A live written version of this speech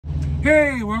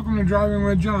Hey, welcome to Driving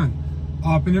with John.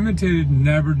 Often imitated,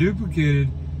 never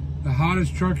duplicated. The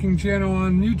hottest trucking channel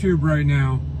on YouTube right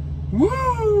now.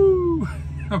 Woo!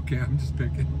 Okay, I'm just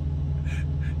picking.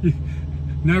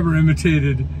 Never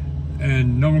imitated,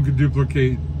 and no one could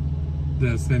duplicate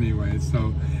this anyway.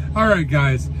 So, all right,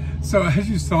 guys. So as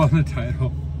you saw in the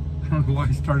title, I don't know why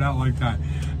I start out like that.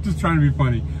 Just trying to be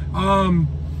funny.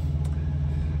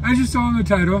 As you saw in the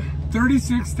title,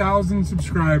 36,000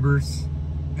 subscribers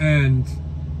and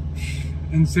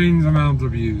insane amount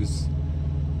of views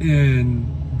in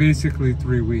basically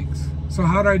 3 weeks. So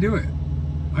how did I do it?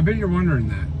 I bet you're wondering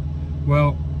that.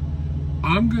 Well,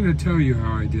 I'm gonna tell you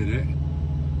how I did it,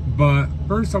 but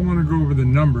first I want to go over the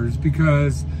numbers,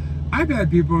 because I've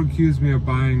had people accuse me of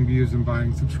buying views and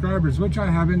buying subscribers, which I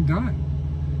haven't done.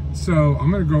 So I'm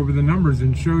gonna go over the numbers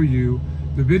and show you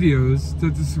the videos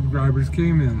that the subscribers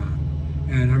came in on,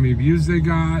 and how many views they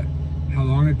got, how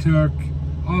long it took,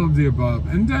 all of the above.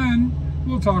 And then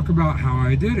we'll talk about how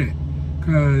I did it,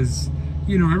 because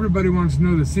you know, everybody wants to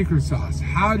know the secret sauce.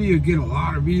 How do you get a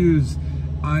lot of views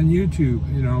on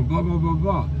YouTube? You know, blah blah blah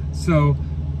blah. So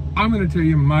I'm going to tell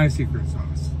you my secret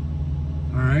sauce.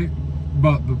 All right,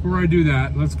 but before I do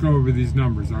that, let's go over these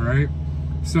numbers. All right,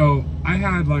 so I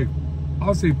had, like,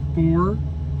 I'll say 4.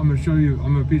 I'm going to show you,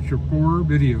 I'm going to feature 4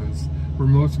 videos where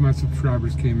most of my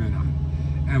subscribers came in on.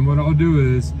 And what I'll do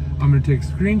is I'm going to take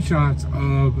screenshots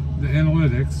of the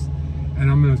analytics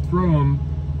and I'm going to throw them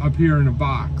up here in a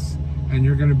box, and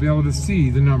you're going to be able to see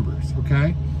the numbers.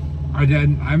 Okay, I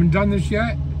haven't done this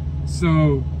yet,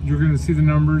 so you're going to see the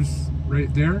numbers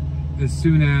right there as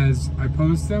soon as I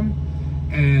post them,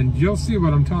 and you'll see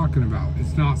what I'm talking about.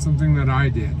 It's not something that I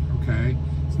did, okay?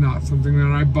 It's not something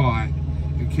that I bought.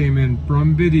 It came in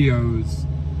from videos.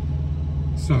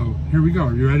 So here we go.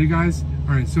 Are you ready, guys?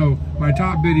 All right, so my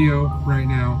top video right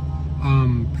now,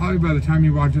 probably by the time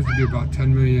you watch this, it'll be about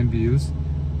 10 million views.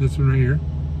 This one right here.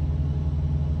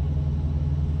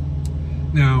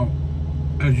 Now,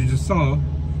 as you just saw,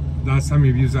 that's how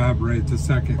many views I have right this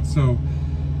second. So,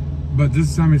 but this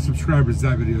is how many subscribers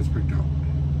that video has picked up.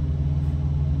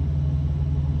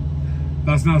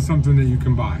 That's not something that you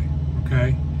can buy,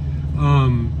 okay?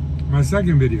 My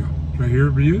second video, right here,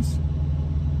 views,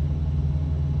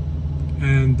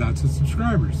 and that's the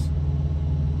subscribers.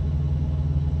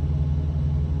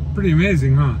 Pretty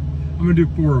amazing, huh? I'm gonna do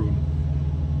 4 of them.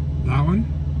 That one,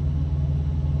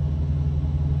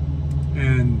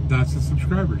 and that's the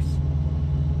subscribers.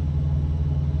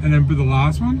 And then for the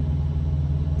last one,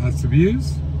 that's the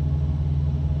views,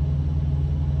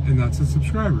 and that's the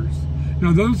subscribers.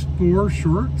 Now those 4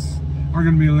 shorts are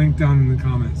going to be linked down in the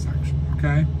comment section,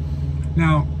 okay?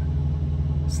 Now,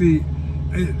 see,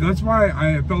 that's why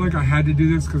I felt like I had to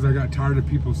do this, because I got tired of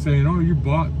people saying, oh, you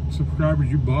bought subscribers,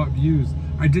 you bought views.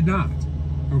 I did not,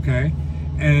 okay?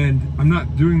 And I'm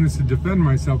not doing this to defend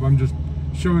myself. I'm just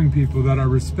showing people that I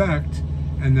respect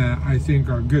and that I think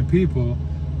are good people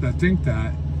that think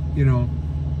that, you know,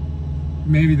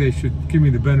 maybe they should give me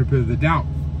the benefit of the doubt.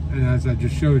 And as I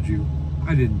just showed you,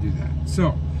 I didn't do that.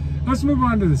 So let's move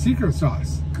on to the secret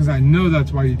sauce, because I know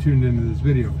that's why you tuned into this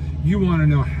video. You want to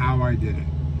know how I did it.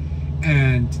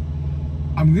 And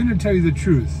I'm going to tell you the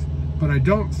truth, but I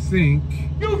don't think...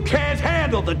 You can't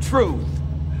handle the truth!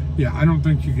 Yeah, I don't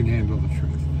think you can handle the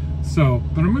truth. So,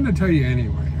 but I'm going to tell you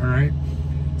anyway, all right?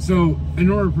 So, in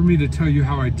order for me to tell you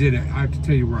how I did it, I have to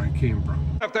tell you where I came from.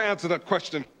 I have to answer that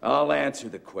question. I'll answer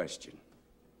the question.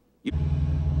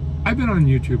 I've been on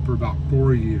YouTube for about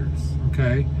 4 years,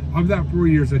 okay? Of that 4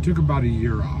 years, I took about a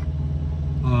year off.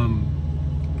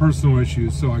 Personal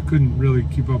issues, so I couldn't really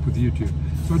keep up with YouTube.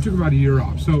 So I took about a year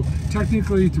off. So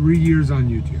technically 3 years on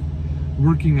YouTube,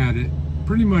 working at it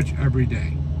pretty much every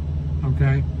day,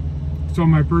 okay? So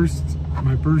my first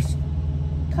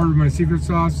part of my secret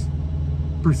sauce,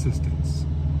 persistence,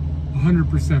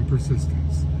 100%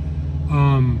 persistence.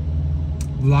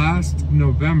 Last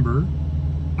November,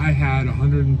 I had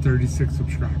 136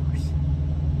 subscribers.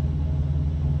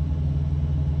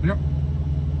 Yep.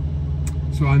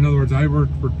 So in other words, I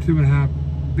worked for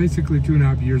basically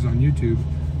 2.5 years on YouTube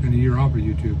and a year off of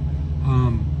YouTube,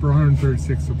 for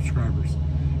 136 subscribers.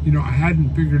 You know, I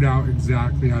hadn't figured out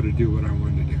exactly how to do what I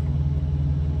wanted to do.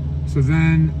 So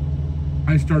then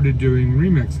I started doing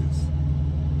remixes.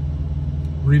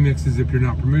 Remixes, if you're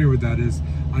not familiar with that, is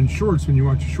on shorts. When you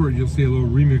watch a short, you'll see a little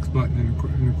remix button in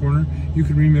the corner. You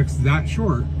can remix that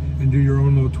short and do your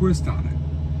own little twist on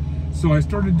it. So I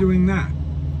started doing that,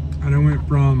 and I went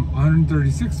from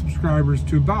 136 subscribers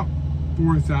to about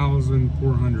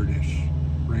 4,400-ish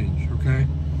range, okay?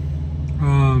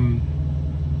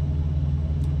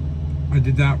 I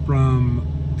did that from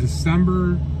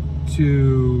December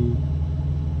to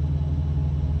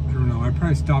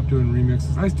probably stopped doing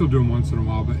remixes. I still do them once in a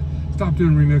while, but stopped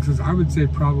doing remixes, I would say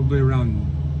probably around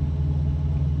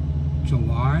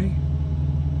July.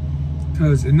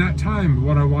 Because in that time,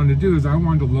 what I wanted to do is I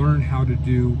wanted to learn how to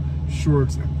do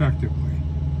shorts effectively.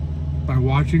 By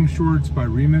watching shorts, by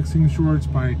remixing shorts,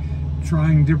 by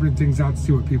trying different things out to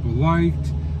see what people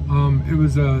liked. It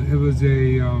was a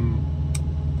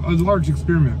large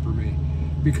experiment for me,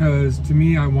 because to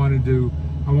me, I wanted to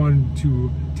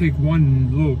take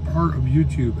one little part of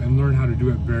YouTube and learn how to do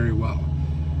it very well.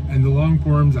 And the long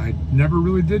forms, I never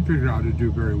really did figure out how to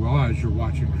do very well, as you're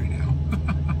watching right now.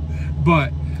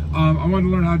 But I wanted to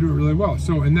learn how to do it really well.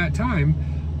 So in that time,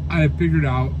 I figured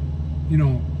out, you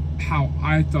know, how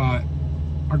I thought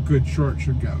a good short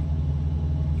should go.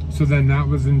 So then that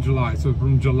was in July. So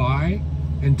from July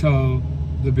until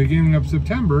the beginning of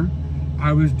September,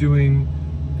 I was doing,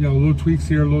 you know, little tweaks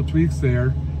here, little tweaks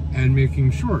there, and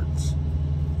making shorts.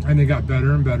 And they got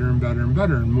better and better and better and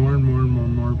better, and more and more and more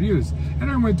and more views. And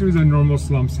I went through the normal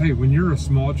slumps. Hey, when you're a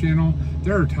small channel,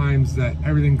 there are times that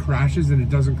everything crashes and it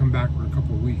doesn't come back for a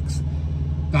couple of weeks.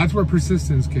 That's where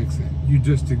persistence kicks in. You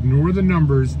just ignore the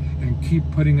numbers and keep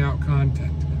putting out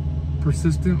content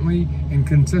persistently and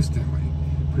consistently.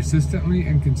 Persistently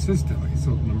and consistently.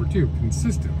 So number 2,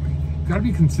 consistently. Gotta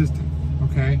be consistent,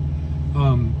 okay?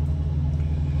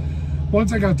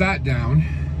 Once I got that down,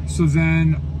 so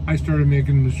then I started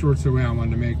making the shorts the way I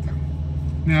wanted to make them.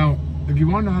 Now, if you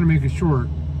want to know how to make a short,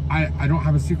 I don't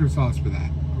have a secret sauce for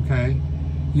that, okay?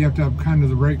 You have to have kind of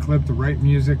the right clip, the right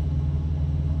music.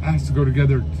 It has to go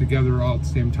together all at the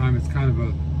same time. It's kind of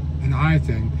an eye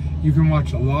thing. You can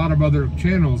watch a lot of other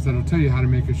channels that'll tell you how to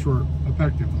make a short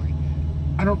effectively.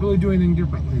 I don't really do anything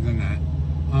differently than that.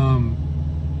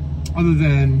 Other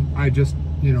than I just,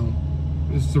 you know,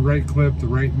 it's the right clip, the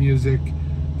right music,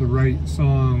 the right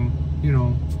song, you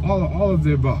know, all of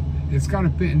the above. It's got to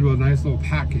fit into a nice little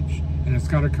package, and it's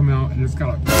got to come out, and it's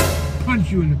got to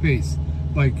punch you in the face.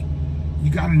 Like,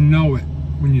 you got to know it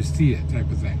when you see it,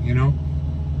 type of thing, you know?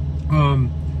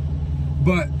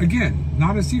 But again,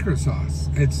 not a secret sauce.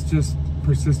 It's just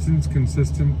persistence,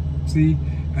 consistency,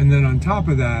 and then on top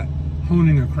of that,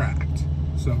 honing a craft.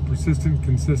 So persistent,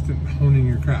 consistent, honing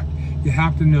your craft. You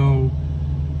have to know,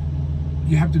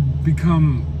 you have to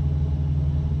become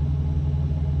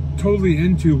totally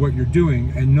into what you're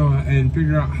doing and know and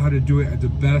figure out how to do it at the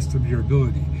best of your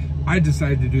ability. I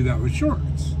decided to do that with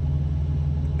shorts.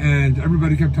 And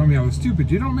everybody kept telling me I was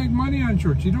stupid. You don't make money on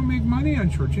shorts. You don't make money on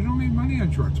shorts. You don't make money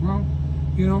on shorts. Well,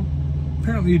 you know,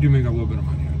 apparently you do make a little bit of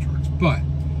money on shorts. But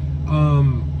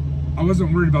I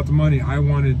wasn't worried about the money. I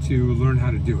wanted to learn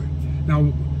how to do it. Now,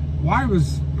 I'm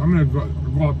going to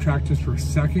go off track just for a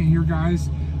second here, guys.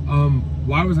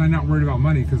 Why was I not worried about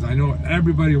money? Because I know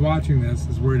everybody watching this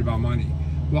is worried about money.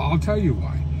 Well, I'll tell you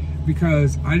why.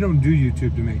 Because I don't do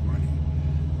YouTube to make money.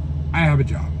 I have a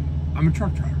job. I'm a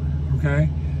truck driver, okay?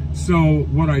 So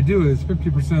what I do is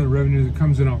 50% of the revenue that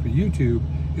comes in off of YouTube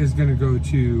is going to go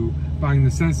to buying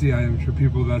necessity items for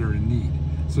people that are in need.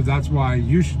 So that's why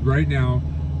you should right now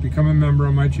become a member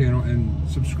on my channel and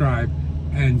subscribe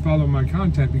and follow my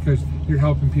content, because you're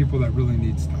helping people that really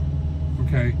need stuff.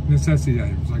 Okay, necessity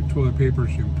items like toilet paper,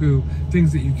 shampoo,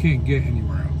 things that you can't get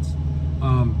anywhere else.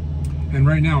 And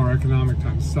right now our economic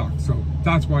times suck, so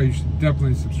that's why you should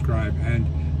definitely subscribe and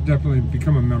definitely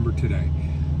become a member today.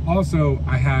 Also,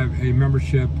 I have a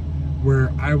membership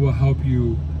where I will help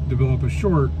you develop a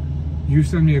short. You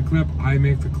send me a clip, I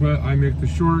make the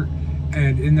short,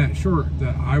 and in that short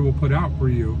that I will put out for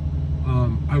you,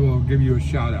 I will give you a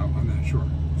shout out on that short.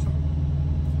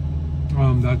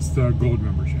 So that's the gold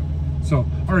membership. So,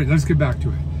 all right, let's get back to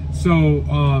it. So,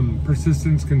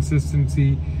 persistence,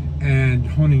 consistency, and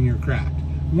honing your craft.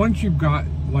 Once you've got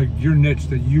like your niche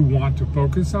that you want to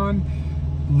focus on,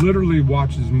 literally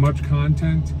watch as much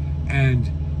content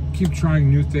and keep trying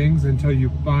new things until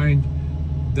you find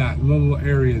that little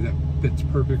area that fits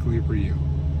perfectly for you.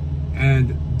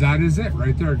 And that is it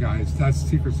right there, guys. That's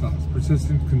secret sauce.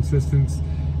 Persistence, consistency,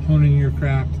 honing your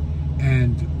craft,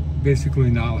 and basically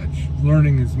knowledge.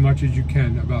 Learning as much as you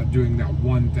can about doing that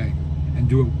one thing and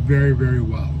do it very, very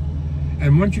well.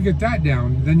 And once you get that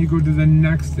down, then you go to the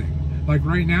next thing. Like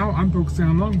right now, I'm focusing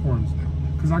on long forms now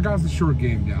because I got the short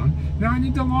game down. Now I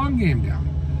need the long game down.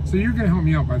 So you're going to help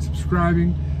me out by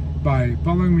subscribing, by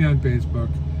following me on Facebook,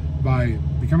 by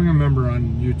becoming a member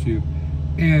on YouTube,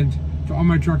 and to all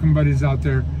my trucking buddies out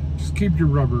there, just keep your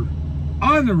rubber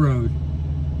on the road.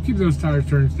 Keep those tires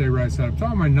turned, stay right side up. To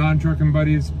all my non-trucking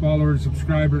buddies, followers,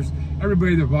 subscribers,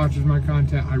 everybody that watches my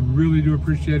content, I really do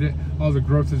appreciate it. All the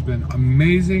growth has been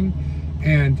amazing.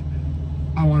 And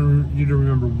I want you to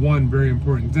remember one very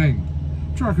important thing.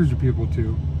 Truckers are people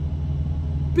too.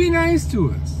 Be nice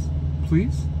to us,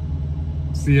 please.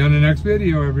 See you on the next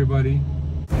video, everybody.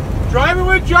 Driving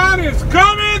with John is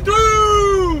coming!